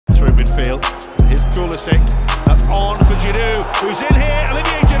Pulisic. That's on for Giroud, who's in here.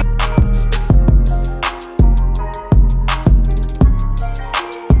 Olivier Giroud.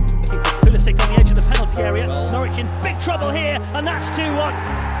 Pulisic on the edge of the penalty area. Norwich in big trouble here, and that's 2-1.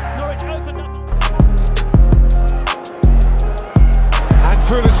 Norwich opened up. And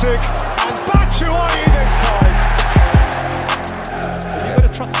Pulisic, and Batshuayi this time. You've got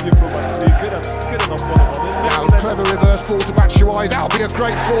to trust your fullbacks to be good enough one-on-one. Now clever reverse ball to Batshuayi. That'll be a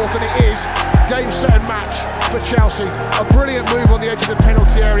great fourth, and it is. Game, set and match for Chelsea. A brilliant move on the edge of the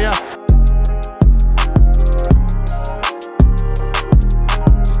penalty area.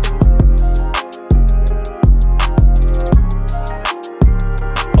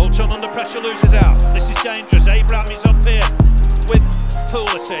 Under pressure, loses out. This is dangerous. Abraham is up here with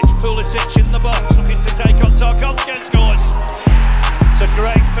Pulisic. Pulisic in the box, looking to take on Tarkowski and scores. It's a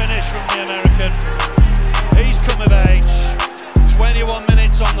great finish from the American. He's come of age. 21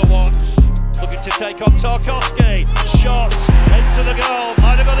 minutes on the watch. Looking to take on Tarkowski. Shot into the goal.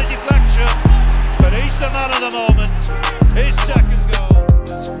 Might have got a deflection, but he's the man of the moment. His second goal.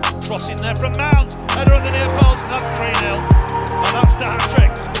 Cross in there from Mount. Header on the near post, and that's 3-0. And that's the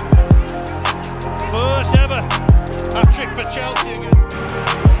hat-trick. First ever hat-trick for Chelsea again.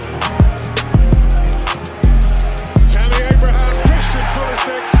 Tammy Abraham, Christian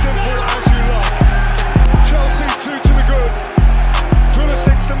Pulisic, simple as you like. Chelsea 2 to the good.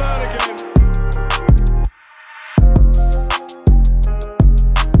 Pulisic's the man again.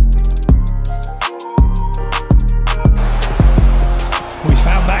 Oh, he's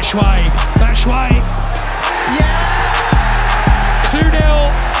found Batshuayi. Batshuayi. Yeah! 2-0,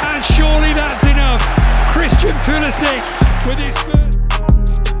 and surely that's enough. Christian Pulisic with his first.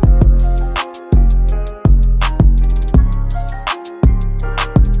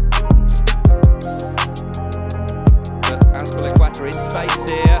 In space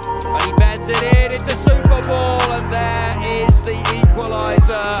here, and he bends it in. It's a super ball, and there is the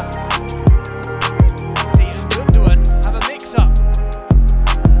equaliser. Have a mix-up,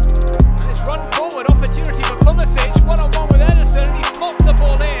 and it's run forward opportunity for Pulisic, one-on-one with Ederson, and he slots the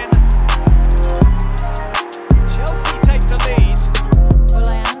ball in. Chelsea take the lead.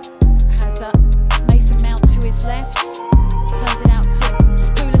 Willian has Mason Mount to his left, turns it out to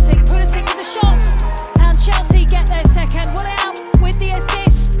Pulisic. Pulisic with the shots, and Chelsea get their second. Willian with the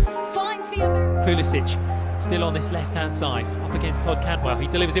assist, finds the Pulisic still on this left-hand side, up against Todd Cantwell. He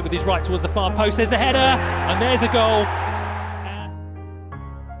delivers it with his right towards the far post. There's a header, and there's a goal.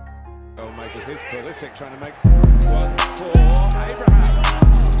 Goalmakers, this Pulisic trying to make one for Abraham.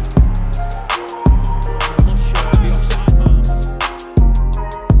 I'm not sure of the offside mark.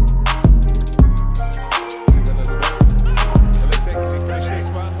 Pulisic, can he finish this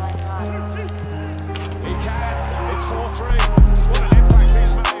one? He can. It's 4-3. What an impact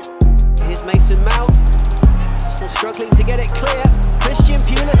he's made. Here's Mason Mount, still struggling to get it clear. Christian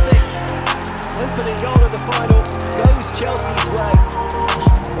Pulisic, opening goal of the final, goes Chelsea's way.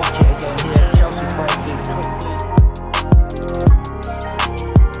 Watch it again here, Chelsea breaking quickly.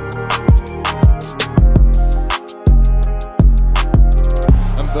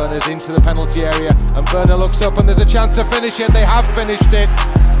 And Werner's into the penalty area, and Werner looks up and there's a chance to finish it. They have finished it,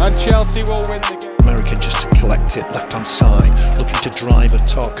 and Chelsea will win the game. American just to collect it, left-hand side, looking to drive at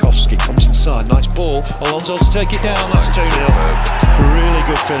Tarkowski, comes inside, nice ball, Alonso to take it down, that's 2-0. Really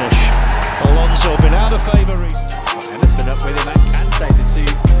good finish. Alonso been out of favour recently. Emerson up with him, and Kante, the two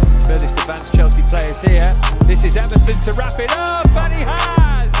furthest advanced Chelsea players here. This is Emerson to wrap it up, and he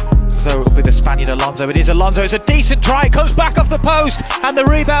has! So it'll be the Spaniard Alonso. It is Alonso. It's a decent try. It comes back off the post, and the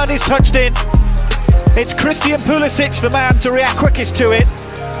rebound is touched in. It's Christian Pulisic, the man to react quickest to it.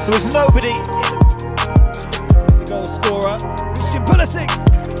 There was nobody. The goal scorer, Christian Pulisic.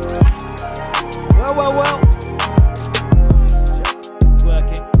 Well.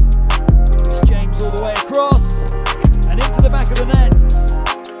 Working. It's James all the way across and into the back of the net.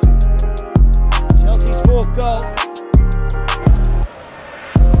 Chelsea's fourth goal.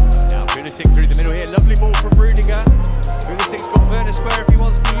 Now Pulisic through the middle here, lovely ball from Rudiger. Pulisic's got Werner square if he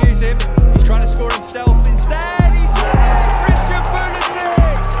wants to use him. He's trying to score himself instead. He's Christian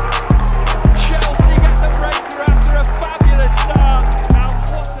Pulisic! Chelsea get the breakthrough after a fabulous start. Now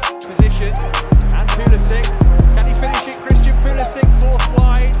what a position. And Pulisic, can he finish it? Christian Pulisic, fourth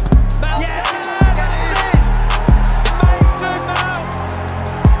wide. Mount, yeah, that's it! Mason Mount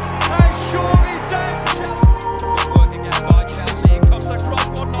has surely sent Chelsea. Good work again by Chelsea. It comes across,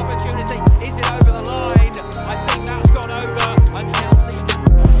 what an opportunity. Is it over the line? I think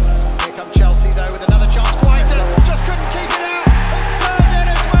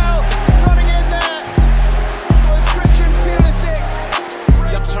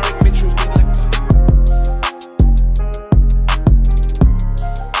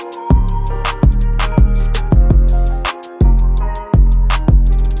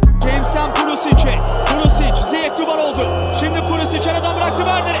Arkadan bıraktı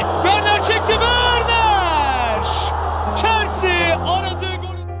Werner'i.